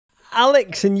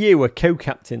Alex and you are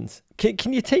co-captains.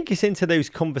 Can you take us into those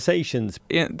conversations?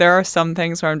 There are some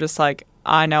things where I'm just like,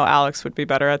 I know Alex would be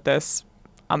better at this.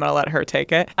 I'm going to let her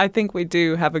take it. I think we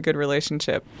do have a good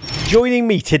relationship. Joining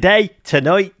me today,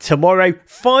 tonight, tomorrow,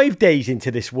 5 days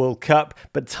into this World Cup,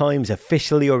 but time's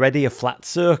officially already a flat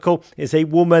circle, is a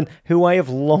woman who I have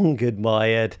long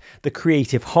admired. The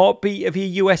creative heartbeat of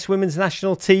your US women's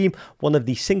national team, one of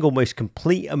the single most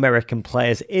complete American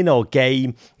players in our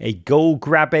game, a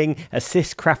goal-grabbing,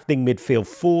 assist-crafting midfield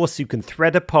force who can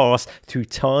thread a pass through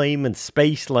time and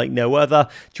space like no other.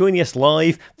 Joining us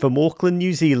live from Auckland,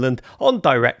 New Zealand, on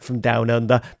Direct from Down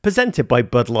Under, presented by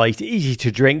Bud Light, easy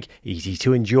to drink, easy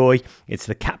to enjoy. It's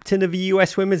the captain of the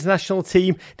US women's national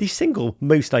team, the single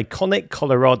most iconic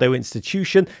Colorado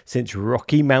institution since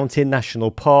Rocky Mountain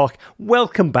National Park.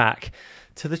 Welcome back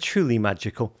to the truly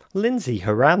magical Lindsey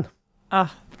Horan.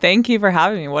 Thank you for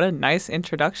having me. What a nice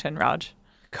introduction, Raj.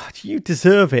 God, you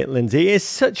deserve it, Lindsey. It's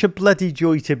such a bloody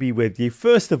joy to be with you.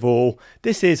 First of all,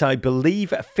 this is, I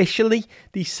believe, officially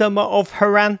the summer of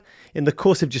Horan. In the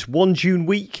course of just one June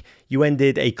week, you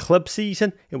ended a club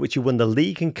season in which you won the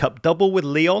league and cup double with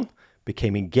Lyon,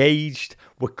 became engaged,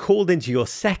 were called into your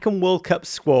second World Cup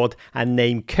squad and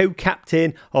named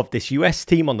co-captain of this US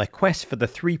team on their quest for the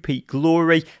three-peat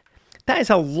glory. That is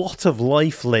a lot of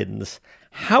life, Linz.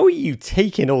 How are you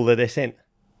taking all of this in?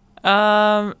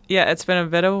 Yeah, it's been a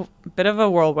bit of a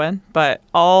whirlwind, but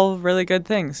all really good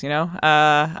things, you know.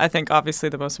 I think obviously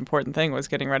the most important thing was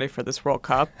getting ready for this World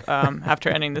Cup after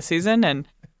ending the season, and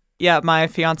yeah, my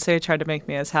fiance tried to make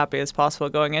me as happy as possible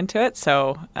going into it,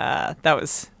 so that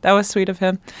was sweet of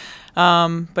him.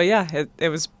 But yeah,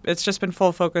 it's just been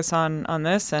full focus on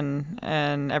this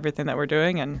and everything that we're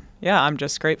doing, and yeah, I'm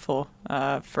just grateful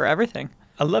for everything.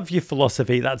 I love your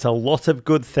philosophy. That's a lot of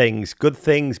good things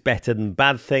better than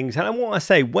bad things. And I want to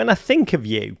say, when I think of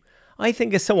you, I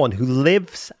think of someone who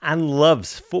lives and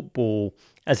loves football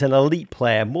as an elite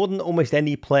player, more than almost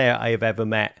any player I have ever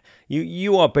met.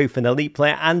 You are both an elite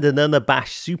player and an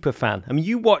unabashed super fan. I mean,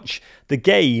 you watch the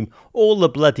game all the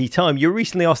bloody time. You were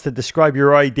recently asked to describe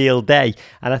your ideal day,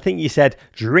 and I think you said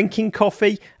drinking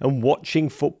coffee and watching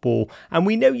football. And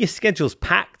we know your schedule's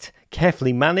packed,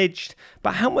 carefully managed,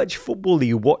 but how much football are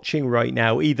you watching right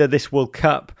now, either this World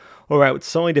Cup or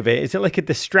outside of it? Is it like a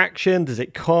distraction? Does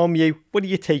it calm you? What are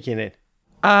you taking in?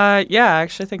 Yeah, I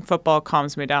actually think football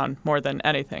calms me down more than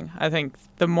anything. I think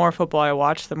the more football I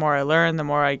watch, the more I learn, the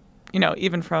more I,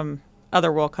 even from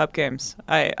other World Cup games,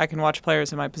 I can watch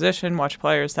players in my position, watch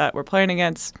players that we're playing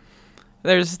against.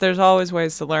 There's always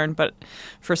ways to learn, but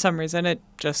for some reason it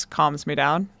just calms me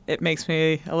down. It makes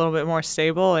me a little bit more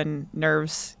stable and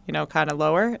nerves, kind of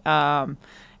lower. I'm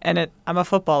a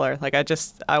footballer. Like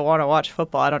I want to watch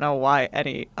football. I don't know why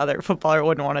any other footballer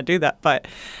wouldn't want to do that, but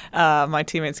my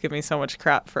teammates give me so much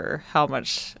crap for how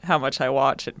much I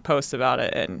watch and post about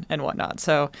it and whatnot.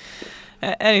 So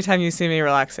anytime you see me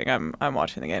relaxing, I'm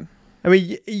watching the game. I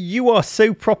mean, you are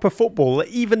so proper football that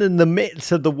even in the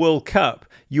midst of the World Cup,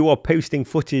 you are posting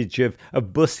footage of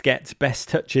Busquets' best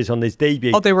touches on his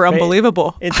debut. Oh, they were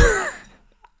unbelievable.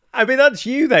 I mean, that's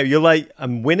you, though. You're like,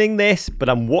 I'm winning this, but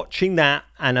I'm watching that,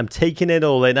 and I'm taking it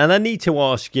all in. And I need to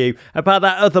ask you about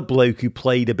that other bloke who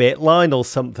played a bit, Lionel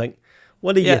something.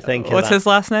 What do you think of that? What's his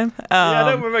last name?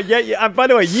 I don't remember. Yeah. By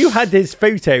the way, you had his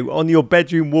photo on your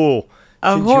bedroom wall.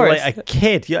 Of Since course. you were like a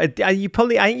kid. You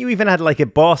probably, I think you even had like a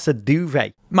Barca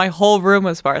duvet. My whole room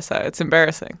was Barca. It's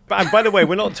embarrassing. And by the way,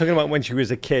 we're not talking about when she was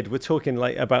a kid. We're talking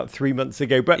like about 3 months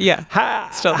ago. But yeah,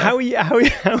 how are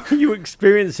you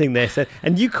experiencing this?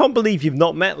 And you can't believe you've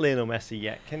not met Lionel Messi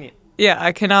yet, can you? Yeah,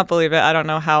 I cannot believe it. I don't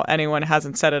know how anyone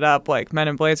hasn't set it up. Like Men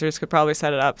in Blazers could probably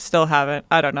set it up. Still haven't.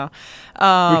 I don't know.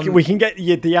 We can get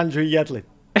you DeAndre Yedlin.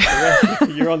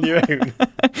 You're on your own.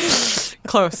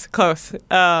 Close.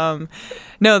 No,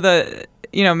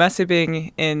 Messi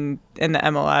being in the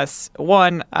MLS,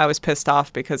 one, I was pissed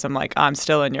off because I'm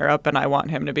still in Europe and I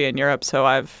want him to be in Europe, so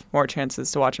I have more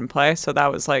chances to watch him play. So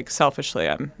that was selfishly,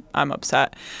 I'm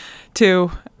upset.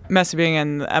 Two, Messi being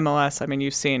in the MLS, I mean,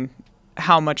 you've seen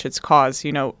how much it's caused.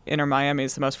 Inter Miami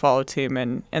is the most followed team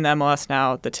in the MLS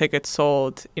now. The tickets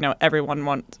sold. Everyone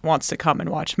wants to come and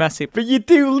watch Messi. But you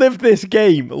do live this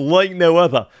game like no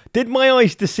other. Did my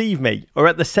eyes deceive me? Or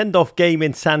at the send-off game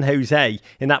in San Jose,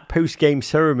 in that post-game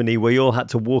ceremony where you all had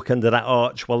to walk under that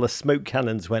arch while the smoke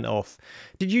cannons went off,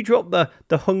 did you drop the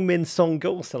Heung-min Son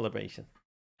goal celebration?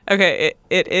 Okay,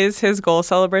 it is his goal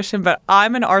celebration, but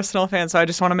I'm an Arsenal fan, so I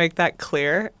just want to make that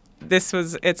clear.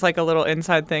 It's like a little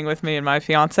inside thing with me and my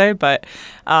fiance, but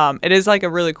it is like a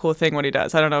really cool thing what he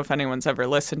does. I don't know if anyone's ever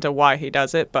listened to why he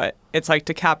does it, but it's like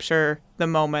to capture the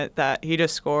moment that he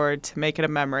just scored, to make it a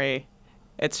memory,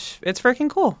 it's freaking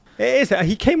cool. It is.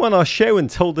 He came on our show and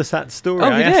told us that story.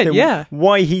 Oh, he asked did, him yeah.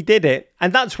 why he did it.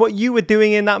 And that's what you were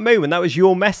doing in that moment. That was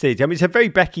your message. I mean, it's a very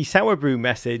Becky Sauerbrew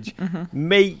message.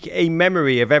 Make a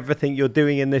memory of everything you're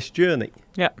doing in this journey.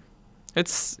 Yeah.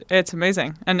 It's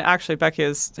amazing. And actually, Becky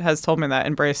has told me that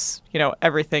embrace,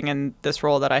 everything in this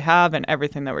role that I have and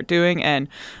everything that we're doing, and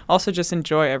also just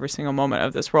enjoy every single moment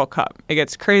of this World Cup. It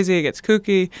gets crazy, it gets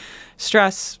kooky,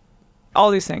 stress,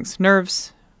 all these things,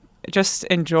 nerves. Just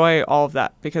enjoy all of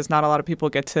that, because not a lot of people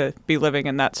get to be living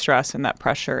in that stress and that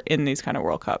pressure in these kind of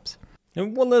World Cups.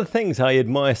 And one of the things I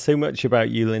admire so much about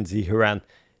you, Lindsey Horan,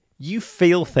 you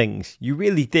feel things. You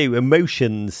really do.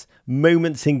 Emotions,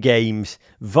 moments in games,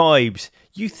 vibes.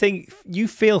 You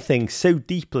feel things so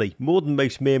deeply, more than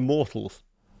most mere mortals.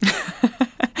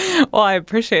 Well, I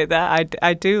appreciate that.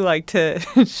 I do like to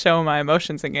show my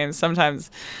emotions in games.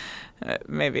 Sometimes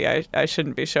maybe I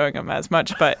shouldn't be showing them as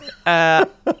much, but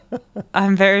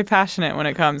I'm very passionate when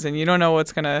it comes, and you don't know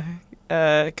what's going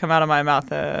to come out of my mouth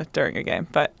during a game.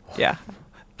 But yeah,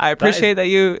 I appreciate that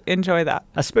you enjoy that.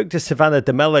 I spoke to Savannah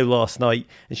DeMello last night,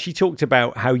 and she talked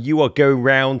about how you are going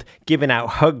round giving out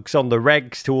hugs on the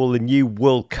regs to all the new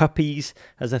World Cuppies,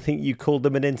 as I think you called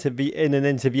them in an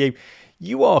interview.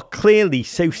 You are clearly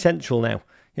so central now.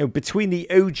 Between the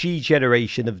OG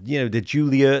generation of, the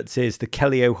Julie Ertzes, the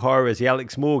Kelly O'Haras, the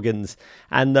Alex Morgans,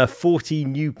 and the 40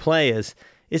 new players,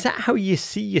 is that how you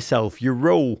see yourself, your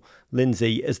role,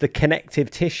 Lindsey, as the connective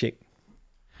tissue?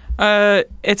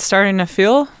 It's starting to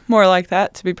feel more like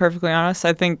that, to be perfectly honest.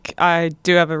 I think I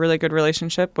do have a really good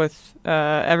relationship with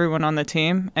everyone on the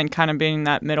team, and kind of being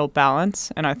that middle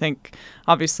balance. And I think,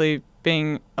 obviously,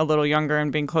 being a little younger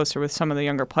and being closer with some of the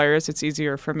younger players, it's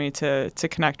easier for me to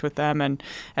connect with them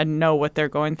and know what they're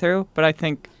going through. But I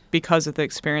think because of the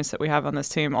experience that we have on this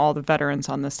team, all the veterans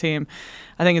on this team,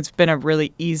 I think it's been a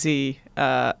really easy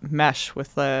mesh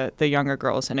with the younger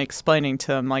girls, and explaining to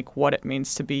them what it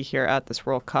means to be here at this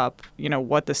World Cup,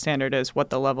 what the standard is,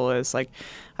 what the level is.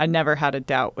 I never had a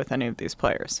doubt with any of these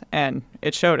players, and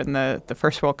it showed in the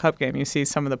first World Cup game. You see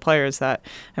some of the players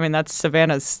that's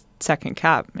Savannah's second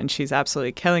cap, and she's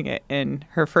absolutely killing it in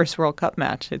her first World Cup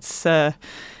match. It's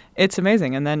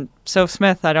amazing. And then Soph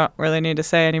Smith, I don't really need to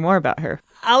say any more about her.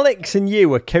 Alex and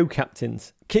you are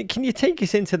co-captains. Can you take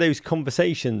us into those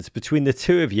conversations between the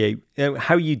two of you?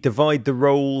 How you divide the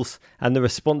roles and the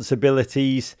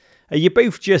responsibilities? Are you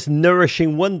both just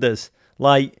nourishing wonders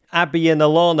like Abby and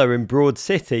Alana in Broad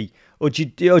City, or do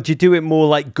you do it more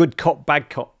like good cop, bad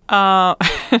cop?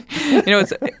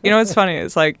 What's funny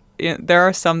is there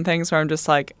are some things where I'm just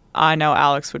I know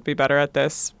Alex would be better at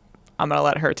this. I'm going to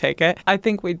let her take it. I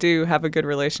think we do have a good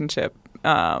relationship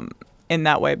in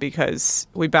that way, because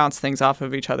we bounce things off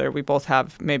of each other. We both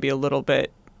have maybe a little bit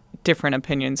different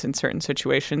opinions in certain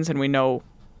situations, and we know,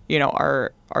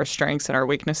 our strengths and our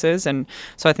weaknesses. And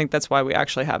so I think that's why we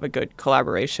actually have a good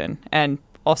collaboration. And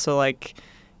also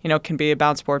can be a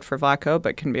bounce board for Vlaco,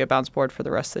 but can be a bounce board for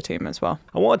the rest of the team as well.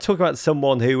 I want to talk about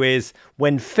someone who is,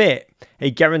 when fit,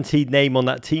 a guaranteed name on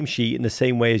that team sheet in the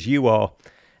same way as you are.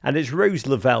 And it's Rose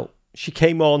Lavelle. She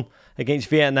came on against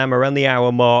Vietnam around the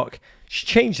hour mark. She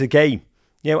changed the game.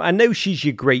 I know she's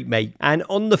your great mate. And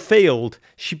on the field,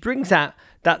 she brings that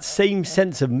same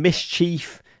sense of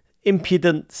mischief,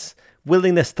 impudence,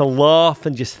 willingness to laugh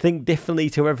and just think differently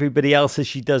to everybody else as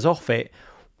she does off it.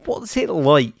 What's it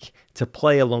like to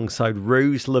play alongside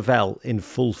Rose Lavelle in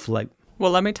full flow?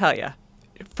 Well, let me tell you.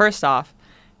 First off,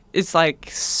 it's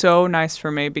so nice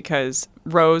for me, because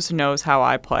Rose knows how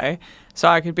I play. So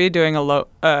I could be doing a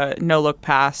no-look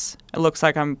pass. It looks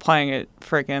like I'm playing it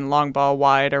freaking long ball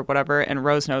wide or whatever, and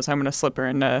Rose knows I'm going to slip her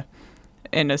into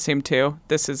seam two.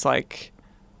 This is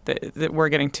we're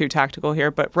getting too tactical here,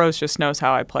 but Rose just knows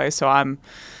how I play. So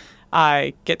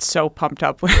I get so pumped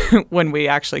up when we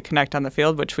actually connect on the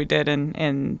field, which we did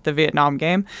in the Vietnam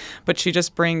game. But she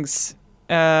just brings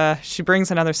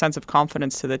another sense of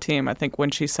confidence to the team. I think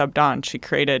when she subbed on, she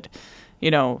created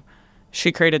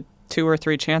 2 or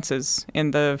 3 chances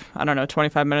in the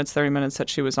 25 minutes, 30 minutes that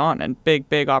she was on, and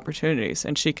big opportunities.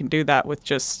 And she can do that with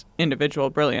just individual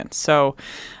brilliance. So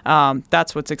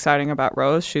that's what's exciting about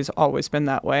Rose. She's always been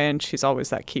that way, and she's always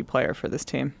that key player for this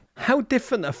team. How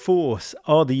different a force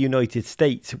are the United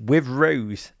States with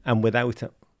Rose and without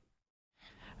her?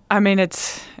 I mean,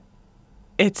 it's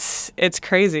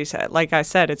crazy. Like I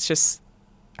said, it's just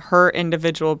her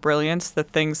individual brilliance, the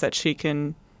things that she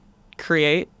can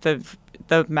create, the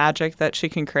magic that she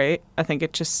can create. I think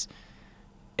it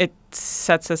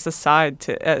sets us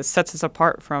sets us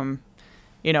apart from,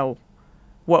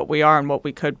 what we are and what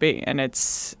we could be. And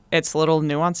it's little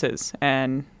nuances,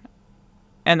 and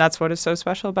that's what is so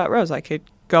special about Rose. I could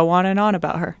go on and on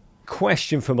about her.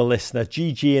 Question from a listener,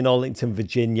 Gigi in Arlington,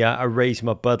 Virginia. I raise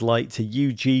my Bud Light to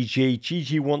you, Gigi.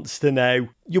 Gigi wants to know,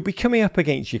 you'll be coming up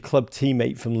against your club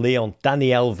teammate from Lyon,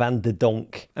 Danielle van der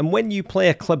Donk. And when you play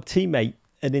a club teammate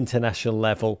at international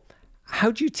level,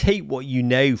 how do you take what you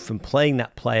know from playing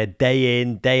that player day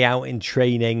in, day out in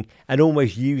training and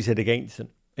almost use it against them?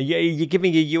 Are you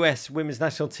giving your US women's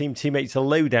national team teammates a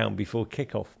lowdown before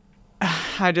kickoff?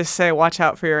 I just say, watch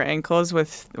out for your ankles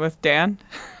with Dan.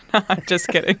 I'm just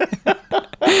kidding.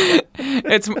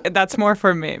 That's more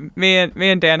for me. Me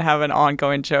and Dan have an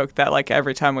ongoing joke that like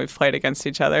every time we've played against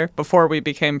each other before we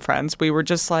became friends, we were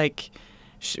just like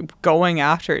going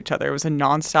after each other. It was a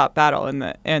nonstop battle in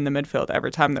the midfield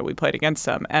every time that we played against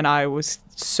them. And I was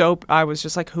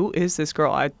just like, who is this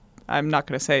girl? I'm not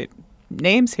going to say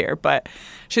names here, but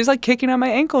she's like kicking on my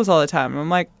ankles all the time. I'm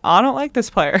like, I don't like this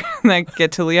player. And I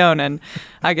get to Lyon and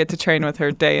I get to train with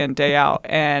her day in, day out.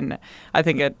 And I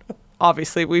think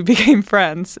obviously we became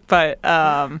friends, but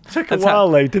took a while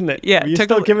though, didn't it? Yeah. You're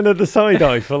still giving her the side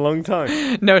eye for a long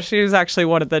time. No, she was actually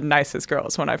one of the nicest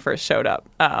girls when I first showed up.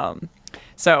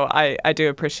 So I do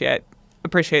appreciate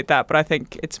that, but I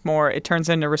think it turns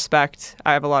into respect.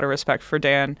 I have a lot of respect for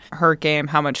Dan, her game,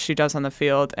 how much she does on the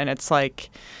field, and it's like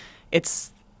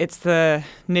it's the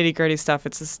nitty-gritty stuff.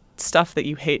 It's the stuff that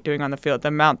you hate doing on the field. The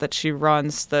amount that she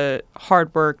runs, the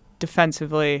hard work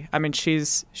defensively. I mean,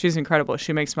 she's incredible.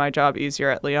 She makes my job easier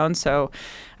at Lyon. So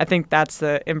I think that's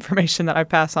the information that I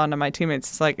pass on to my teammates.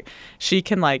 It's like she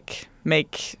can like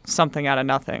make something out of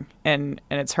nothing, and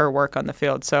it's her work on the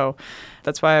field. So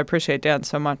that's why I appreciate Dan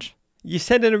so much. You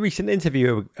said in a recent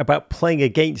interview about playing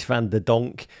against Van der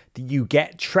Donk that you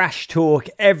get trash talk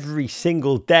every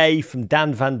single day from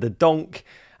Dan Van der Donk.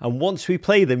 And once we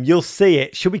play them, you'll see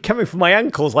it. She'll be coming for my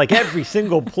ankles like every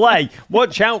single play.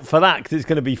 Watch out for that because it's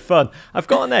going to be fun. I've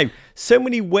got to know, so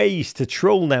many ways to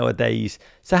troll nowadays.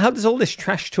 So how does all this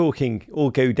trash talking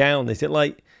all go down? Is it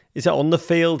on the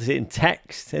field? Is it in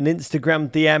text, an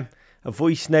Instagram DM, a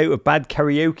voice note, a bad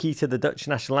karaoke to the Dutch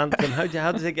national anthem?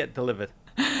 How does it get delivered?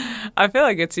 I feel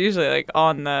like it's usually like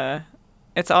on the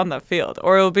field,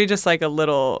 or it'll be just like a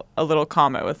little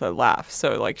comment with a laugh.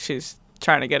 So like she's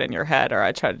trying to get in your head, or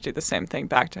I try to do the same thing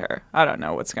back to her. I don't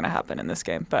know what's going to happen in this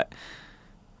game, but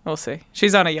we'll see.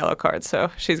 She's on a yellow card, so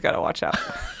she's got to watch out.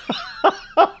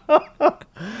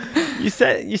 You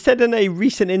said in a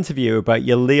recent interview about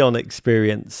your Lyon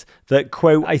experience that,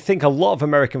 quote, I think a lot of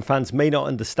American fans may not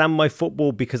understand my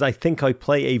football because I think I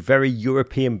play a very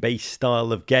European-based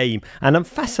style of game. And I'm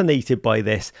fascinated by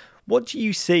this. What do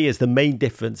you see as the main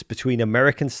difference between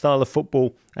American style of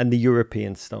football and the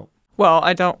European style? Well,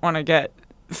 I don't want to get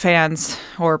fans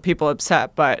or people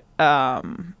upset, but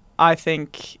I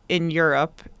think in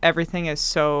Europe, everything is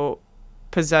so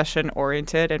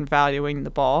possession-oriented and valuing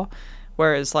the ball.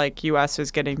 Whereas like US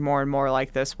is getting more and more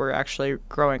like this. We're actually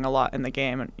growing a lot in the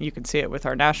game, and you can see it with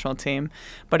our national team.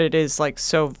 But it is like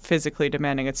so physically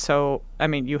demanding.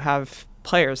 You have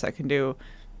players that can do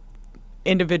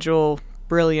individual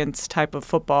brilliance type of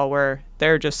football where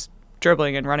they're just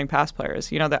dribbling and running past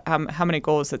players. You know, how many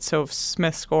goals that Soph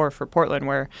Smith score for Portland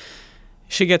where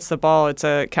she gets the ball, it's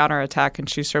a counterattack, and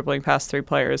she's dribbling past three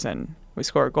players and we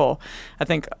score a goal. I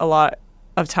think a lot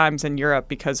of times in Europe,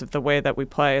 because of the way that we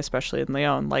play, especially in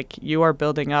Lyon, like you are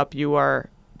building up, you are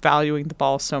valuing the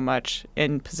ball so much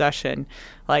in possession.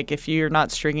 Like if you're not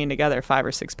stringing together 5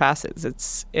 or 6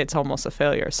 passes, it's almost a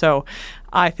failure. So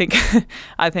I think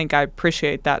I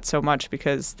appreciate that so much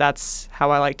because that's how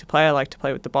I like to play. I like to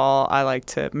play with the ball. I like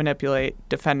to manipulate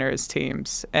defenders,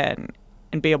 teams, and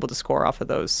be able to score off of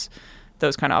those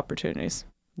kind of opportunities.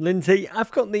 Lindsey,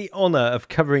 I've got the honour of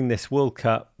covering this World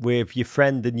Cup with your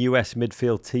friend and US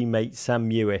midfield teammate Sam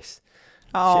Mewis.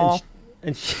 Oh.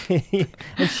 And she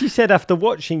said after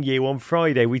watching you on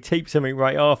Friday, we taped something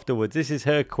right afterwards. This is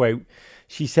her quote.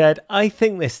 She said, I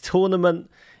think this tournament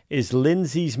is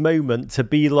Lindsey's moment to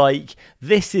be like,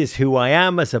 this is who I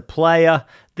am as a player.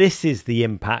 This is the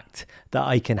impact that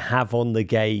I can have on the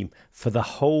game for the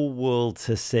whole world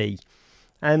to see.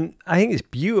 And I think it's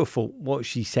beautiful what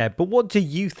she said. But what do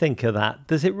you think of that?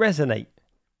 Does it resonate?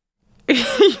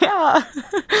 Yeah.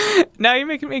 Now you're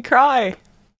making me cry.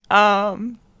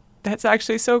 That's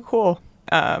actually so cool.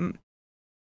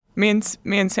 Me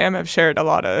and Sam have shared a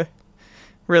lot of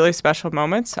really special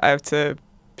moments. I have to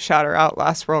shout her out.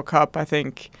 Last World Cup, I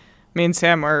think me and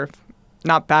Sam were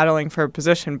not battling for a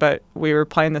position, but we were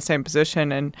playing the same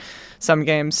position. And some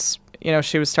games, you know,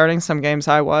 she was starting, some games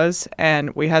I was,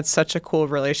 and we had such a cool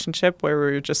relationship where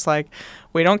we were just like,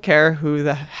 we don't care who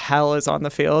the hell is on the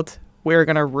field. We're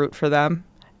going to root for them,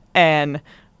 and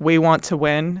we want to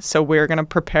win, so we're going to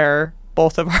prepare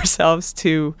both of ourselves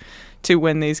to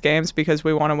win these games because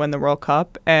we want to win the World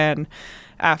Cup. And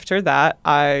after that,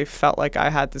 I felt like I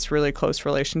had this really close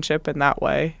relationship in that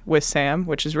way with Sam,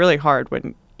 which is really hard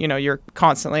when, you know, you're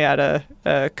constantly at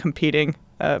a competing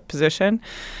position.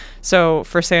 So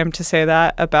for Sam to say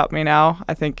that about me now,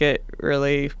 I think it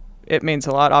means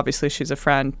a lot. Obviously, she's a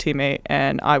friend, teammate,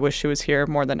 and I wish she was here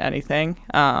more than anything.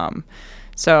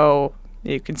 So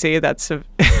you can see that's a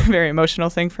very emotional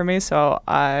thing for me. So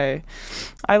I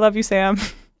love you, Sam.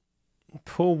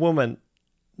 Poor woman.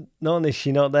 Not only is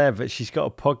she not there, but she's got a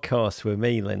podcast with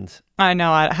me, Linz. I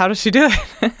know. How does she do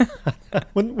it? I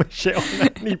wouldn't wish it on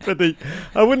anybody.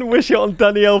 I wouldn't wish it on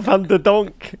Danielle van der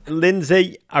Donk.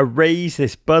 Lindsey, I raise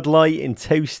this Bud Light in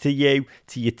toast to you,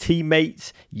 to your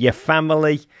teammates, your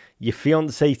family, your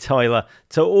fiancé Tyler,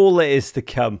 to all that is to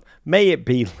come. May it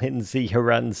be Lindsey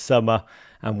Horan's summer,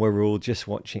 and we're all just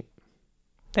watching.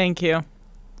 Thank you.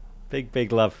 Big,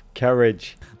 big love.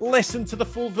 Courage. Listen to the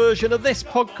full version of this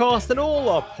podcast and all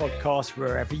our podcasts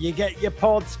wherever you get your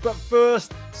pods. But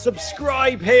first,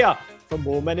 subscribe here for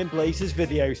more Men in Blazers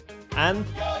videos. And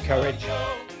courage.